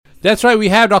That's right. We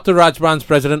have Dr. Raj Barnes,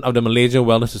 President of the Malaysian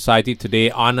Wellness Society,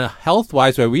 today on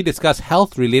HealthWise, where we discuss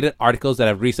health-related articles that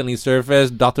have recently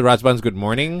surfaced. Dr. Raj Barnes, good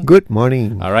morning. Good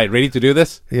morning. All right, ready to do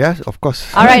this? Yes, of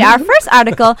course. All right, our first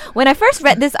article, when I first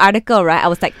read this article, right, I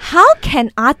was like, how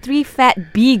can R3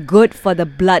 fat be good for the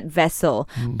blood vessel?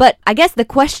 But I guess the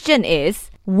question is,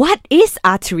 what is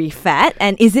artery fat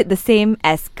and is it the same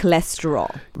as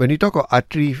cholesterol? When you talk about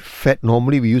artery fat,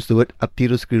 normally we use the word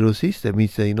atherosclerosis. That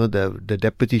means, the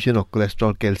deposition of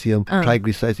cholesterol, calcium,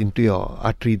 triglycerides into your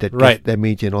artery that gets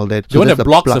damaged and all that. The one that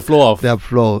blocks the flow of... That's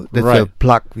a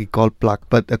plaque, we call plaque.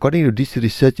 But according to this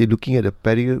research, you're looking at the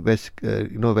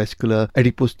vascular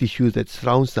adipose tissues that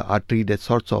surrounds the artery that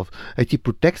sorts of actually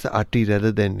protects the artery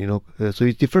rather than, so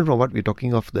it's different from what we're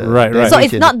talking of the... Right. So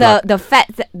it's not the fat,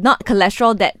 not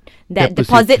cholesterol that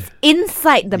deposits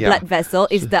inside the blood vessel,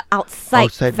 is the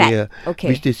outside fat. Layer, okay.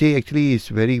 Which they say actually is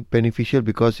very beneficial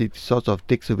because it sort of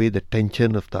takes away the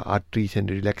tension of the arteries and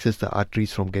relaxes the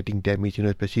arteries from getting damaged,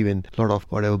 especially when a lot of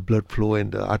whatever blood flow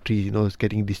and the artery, is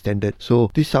getting distended.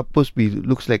 So this supposed to be,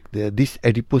 looks like this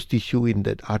adipose tissue in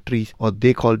the arteries, or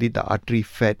they called it the artery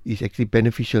fat, is actually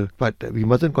beneficial. But we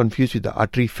mustn't confuse with the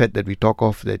artery fat that we talk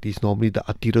of, that is normally the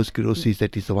atherosclerosis,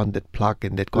 that is the one that plaque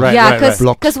and that causes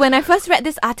blocks. Because when I first read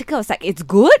this article, it's like, it's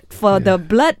good for the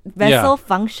blood vessel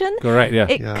function. Correct, yeah.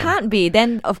 It can't be.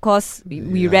 Then, of course,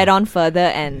 we read on further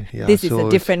and this is a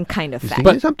different kind of fat.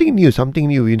 But something new.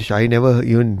 I never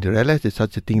even realized there's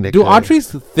such a thing. Like do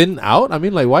arteries thin out? I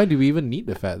mean, why do we even need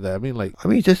the fat there?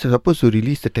 It's just supposed to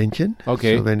release the tension.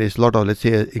 Okay. So when there's a lot of, let's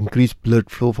say, increased blood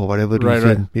flow for whatever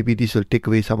reason, maybe this will take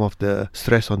away some of the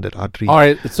stress on that artery. All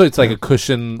right. So it's like a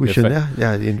cushion.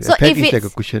 Effect. So fat is like a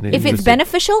cushion. If it's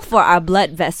beneficial for our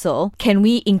blood vessel, can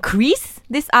we increase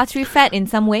this artery fat in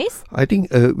some ways? I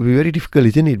think it will be very difficult,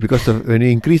 isn't it? Because when you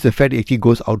increase the fat, it actually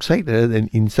goes outside rather than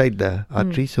inside the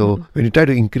artery. So when you try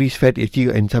to increase fat, it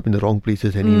actually ends up in the wrong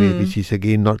places anyway, which is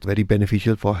again not very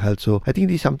beneficial for health. So I think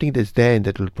this is something that's there and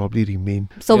that will probably remain.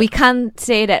 So we can't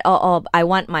say that, I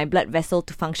want my blood vessel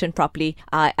to function properly.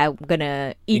 I'm going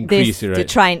to eat this to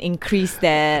try and increase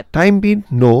the... Time being,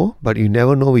 no, but you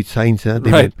never know with science. They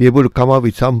might be able to come up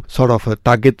with some sort of a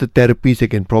targeted therapies that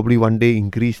can probably one day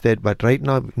increase that. But right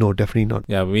now, no, definitely not.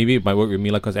 Yeah, maybe it might work with me,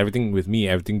 because everything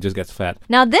just gets fat.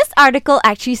 Now, this article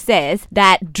actually says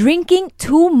that drinking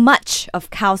too much of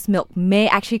cow's milk may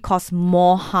actually cause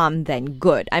more harm than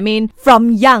good. I mean,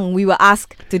 from young, we were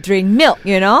asked to drink milk,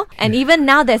 and even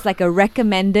now there's like a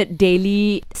recommended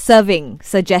daily serving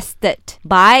suggested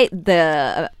by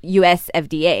the US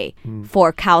FDA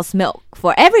for cow's milk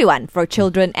for everyone, for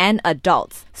children and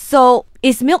adults. So,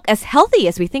 is milk as healthy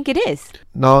as we think it is?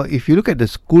 Now, if you look at the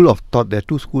school of thought, there are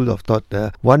two schools of thought.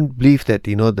 One believes that,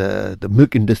 the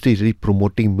milk industry is really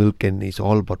promoting milk and it's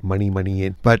all about money.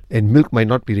 And milk might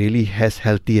not be really as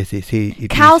healthy as they say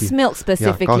it cow's is. Milk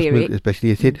specifically, cow's milk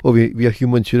especially. They said, we are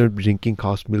humans, shouldn't be drinking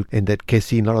cow's milk. And that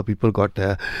casein, a lot of people got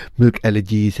milk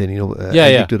allergies and,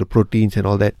 allergic to the proteins and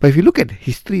all that. But if you look at the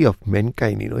history of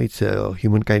mankind, it's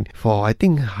humankind, for I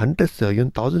think hundreds,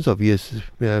 even thousands of years,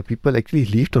 people actually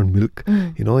lived on milk.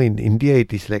 In India,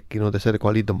 it is like, that's why they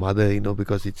call it the mother,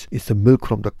 because it's the milk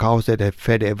from the cows that have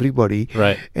fed everybody.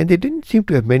 Right. And they didn't seem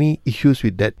to have many issues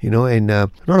with that, and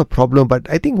not a problem. But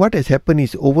I think what has happened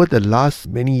is over the last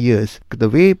many years, the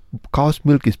way cow's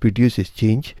milk is produced has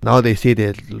changed. Now they say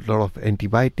there's a lot of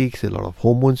antibiotics, a lot of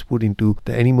hormones put into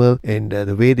the animal, and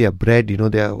the way they are bred,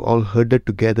 they are all herded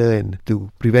together, and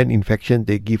to prevent infection,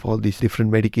 they give all these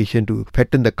different medication. To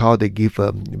fatten the cow, they give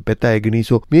beta agonist.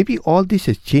 So maybe all this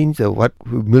has changed what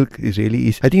milk really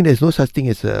is. I think there's no such thing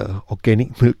as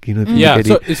organic milk,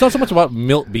 it's not so much about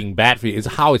milk being bad for you, it's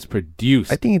how it's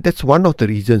produced. I think that's one of the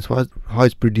reasons how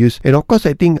it's produced. And of course,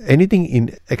 I think anything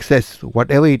in excess,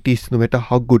 whatever it is, no matter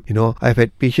how good, I've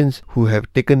had patients who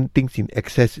have taken things in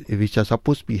excess which are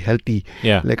supposed to be healthy.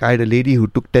 Yeah. Like I had a lady who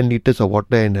took 10 liters of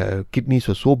water and her kidneys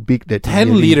were so big that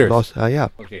 10 liters lost.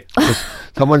 Okay.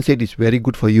 Someone said it's very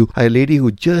good for you. I had a lady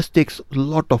who just takes a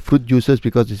lot of fruit juices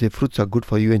because they say fruits are good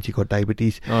for you, and she got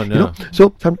diabetes. Oh no.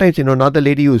 So sometimes another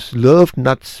lady who's loved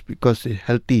nuts because it's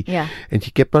healthy, and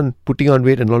she kept on putting on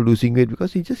weight and not losing weight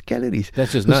because it's just calories.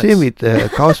 That's just nuts. Same with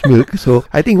cow's milk. So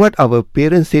I think what our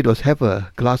parents said was have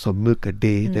a glass of milk a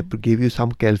day that will give you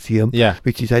some calcium,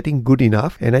 which is I think good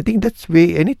enough. And I think that's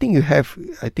way anything you have,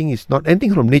 I think it's not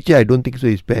anything from nature. I don't think so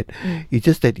is bad. It's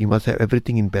just that you must have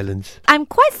everything in balance. I'm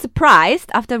quite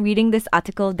surprised after reading this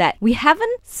article that we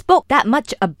haven't spoke that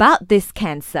much about this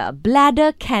cancer,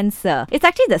 bladder cancer. cancer. It's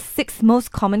actually the 6th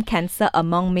most common cancer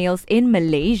among males in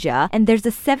Malaysia, and there's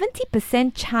a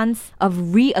 70% chance of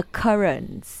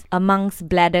reoccurrence amongst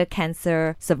bladder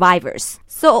cancer survivors.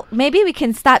 So maybe we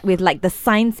can start with like the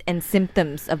signs and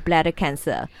symptoms of bladder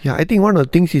cancer. Yeah, I think one of the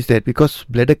things is that because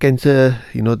bladder cancer,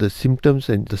 the symptoms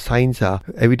and the signs are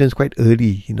evidenced quite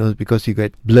early, because you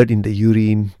get blood in the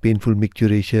urine, painful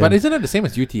micturition. But isn't it the same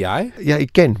as UTI? Yeah,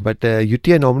 it can, but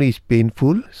UTI normally is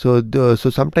painful. So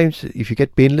sometimes if you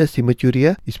get painless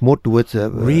hematuria, it's more towards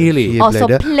Really? CA Also,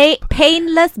 bladder.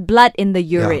 painless blood in the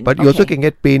urine. Yeah, but you also can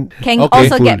get pain. Can Okay.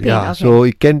 also Full, get pain. yeah, Okay. so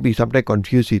it can be sometimes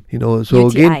confused with, So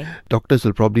UTI. again, doctors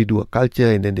will probably do a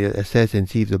culture and then they'll assess and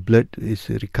see if the blood is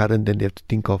recurrent. Then they have to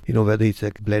think of, whether it's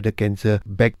like bladder cancer,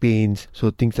 back pains,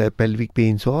 so things like pelvic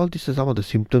pain. So all these are some of the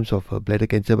symptoms of bladder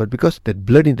cancer. But because that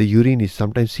blood in the urine is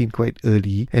sometimes seen quite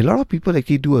early, and a lot of people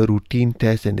actually do a routine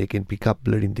test and they can pick up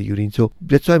blood in the urine. So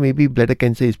that's why maybe bladder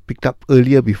cancer is picked up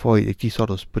earlier before it actually sort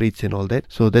of spreads and all that.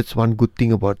 So that's one good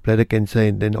thing about bladder cancer.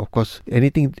 And then of course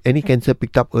any cancer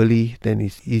picked up early, then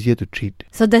it's easier to treat.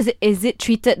 So is it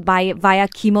treated via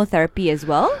chemotherapy as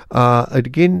well?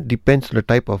 Again, depends on the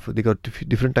type of, they got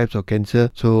different types of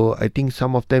cancer. So I think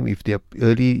some of them, if they are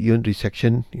early urine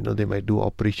resection, they might do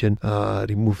operation,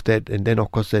 remove that. And then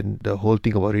of course then the whole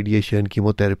thing about radiation,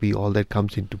 chemotherapy, all that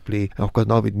comes into play. And of course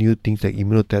now with new things like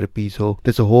immunotherapy, so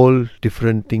there's a whole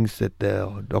different things that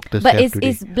the doctors But have today.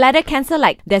 is bladder cancer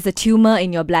like there's a tumor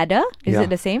in your bladder? Is Yeah. it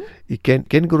the same? It can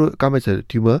come as a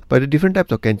tumor, but the different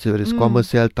types of cancer, whether it's squamous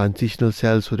cell, transitional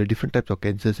cells, so the different types of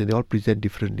cancers, and they all present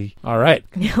differently. All right.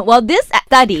 Well, this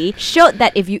study showed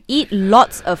that if you eat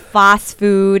lots of fast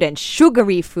food and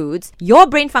sugary foods, your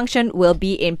brain function will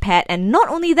be impaired. And not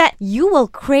only that, you will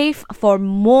crave for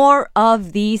more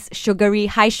of these sugary,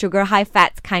 high sugar, high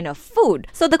fats kind of food.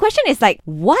 So the question is like,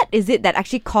 what is it that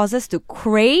actually causes to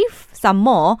crave some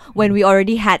more when we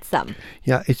already had some?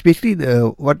 Yeah, it's basically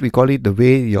what we call it, the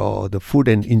way the food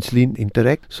and insulin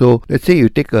interact. So let's say you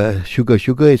take a sugar.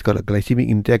 Sugar has got a glycemic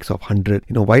index of 100.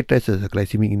 White rice has a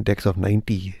glycemic index of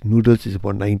 90. Noodles is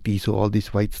about 90. So all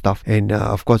this white stuff. And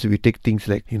of course, if you take things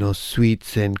like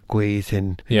sweets and kuehs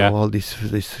and all this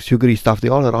sugary stuff,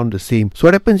 they're all around the same. So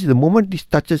what happens is the moment this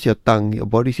touches your tongue, your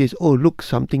body says, "Oh, look,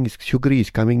 something is sugary is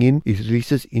coming in." It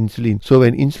releases insulin. So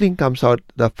when insulin comes out,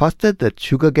 the faster that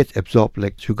sugar gets absorbed,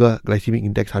 like sugar glycemic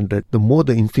index 100, the more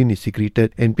the insulin is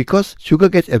secreted. And because sugar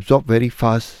gets absorbed very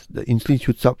fast, the insulin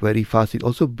shoots up very fast. It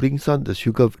also brings on the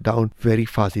sugar down very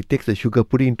fast. It takes the sugar,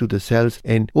 put it into the cells,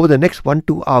 and over the next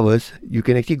 1-2 hours, you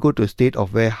can actually go to a state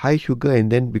of where high sugar,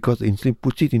 and then because the insulin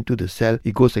puts it into the cell,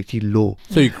 it goes actually low.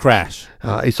 So you crash.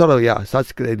 It sort of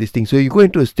starts this thing. So you go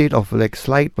into a state of like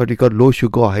slight, what we call low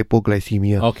sugar or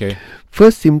hypoglycemia. Okay.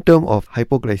 First symptom of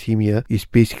hypoglycemia is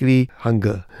basically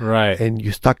hunger. Right. And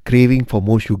you start craving for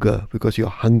more sugar because you're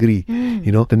hungry.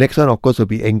 The next one, of course, will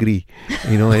be angry.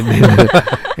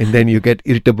 And then you get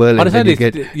irritable. What and is then that? you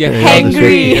get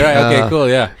Hangry. Right. Okay. Cool.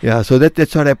 Yeah. Yeah, so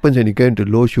that's what happens when you get into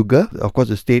low sugar. Of course,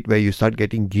 a state where you start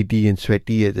getting giddy and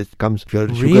sweaty as it comes. If your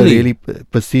sugar really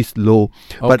persists low.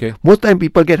 Okay. But most time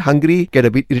people get hungry, get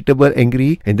a bit irritable,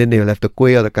 angry, and then they will have the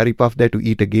kueh or the curry puff there to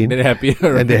eat again. They're happy.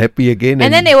 And they're happy again.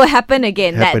 And then it will happen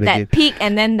again. Happen That again. peak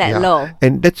and then that low.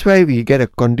 And that's why we get a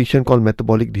condition called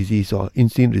metabolic disease or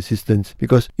insulin resistance.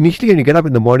 Because initially when you get up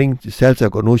in the morning, the cells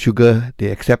have got no sugar.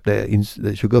 They accept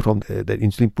the sugar from that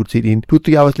insulin puts it in.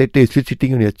 2-3 hours later, you're still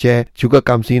sitting on your chair. Sugar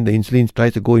comes in. The insulin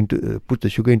tries to go into put the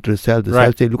sugar into the cell. The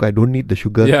cell say, "Look, I don't need the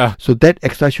sugar." Yeah. So that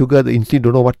extra sugar, the insulin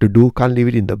don't know what to do. Can't leave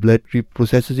it in the blood.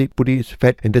 Reprocesses it, put it as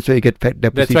fat, and that's why you get fat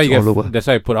deposits all over. That's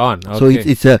why you put on. Okay. So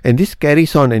it's and this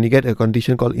carries on, and you get a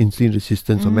condition called insulin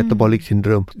resistance or metabolic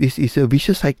syndrome. This is a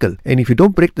vicious cycle, and if you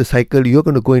don't break the cycle, you're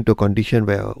going to go into a condition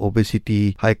where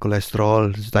obesity, high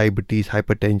cholesterol, diabetes,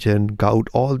 hypertension, gout,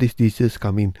 all these diseases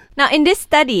come in. Now, in this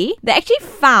study, they actually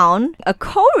found a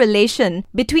correlation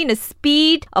between the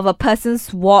speed of a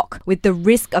person's walk with the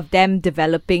risk of them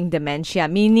developing dementia,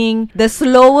 meaning the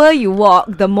slower you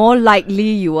walk, the more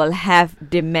likely you will have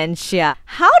dementia.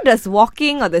 How does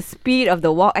walking or the speed of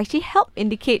the walk actually help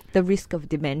indicate the risk of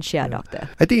dementia, doctor?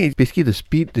 I think it's basically the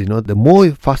speed, the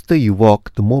more faster you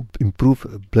walk, the more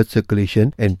improved blood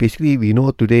circulation. And basically, we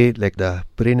know today, like the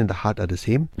brain and the heart are the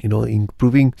same.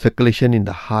 improving circulation in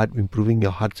the heart, improving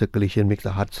your heart circulation makes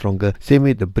the heart stronger. Same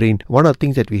with the brain. One of the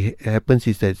things that happens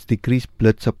is that it's decreased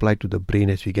blood supply to the brain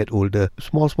as we get older.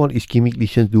 Small ischemic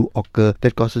lesions do occur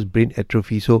that causes brain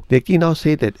atrophy. So they actually now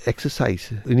say that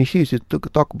exercise, initially you used to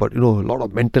talk about, a lot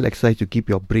of mental exercise to keep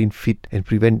your brain fit and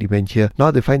prevent dementia.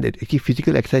 Now they find that actually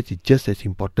physical exercise is just as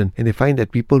important, and they find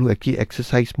that people who actually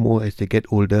exercise more as they get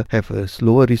older have a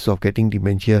slower risk of getting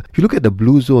dementia. If you look at the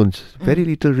blue zones, very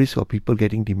little risk of people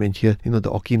getting dementia. The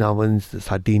Okinawans, the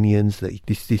Sardinians,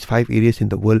 these 5 areas in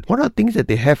the world. One of the things that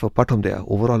they have apart from their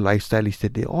overall lifestyle is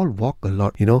that they all walk a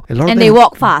lot. A lot of them, they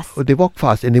walk fast. They walk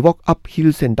fast, and they walk up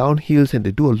hills and down hills, and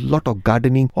they do a lot of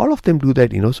gardening. All of them do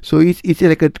that. So it's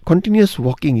like a continuous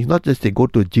walking. It's not just they go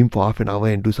to a gym for half an hour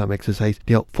and do some exercise.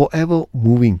 They are forever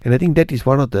moving, and I think that is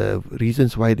one of the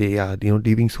reasons why they are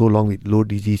living so long with low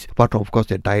disease. Apart from, of course,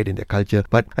 their diet and their culture,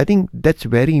 but I think that's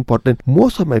very important.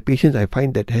 Most of my patients, I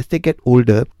find that as they get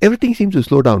older, everything seems to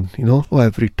slow down.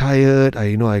 I've retired.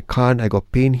 I can't. I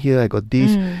got pain here. I got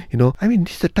this.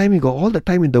 This is the time. You got all the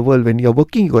time in the world. When you're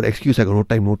working, you got excuse. I got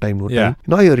no time.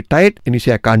 Now you're retired and you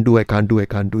say I can't do.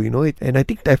 And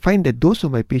I find that those are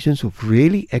my patients who are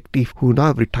really active, who now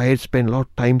have retired, spend a lot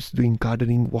of times doing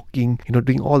gardening, walking,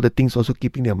 doing all the things, also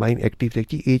keeping their mind active. They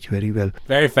actually age very well.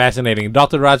 Very fascinating.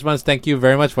 Dr. Rajbans, thank you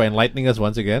very much for enlightening us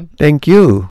once again. Thank you.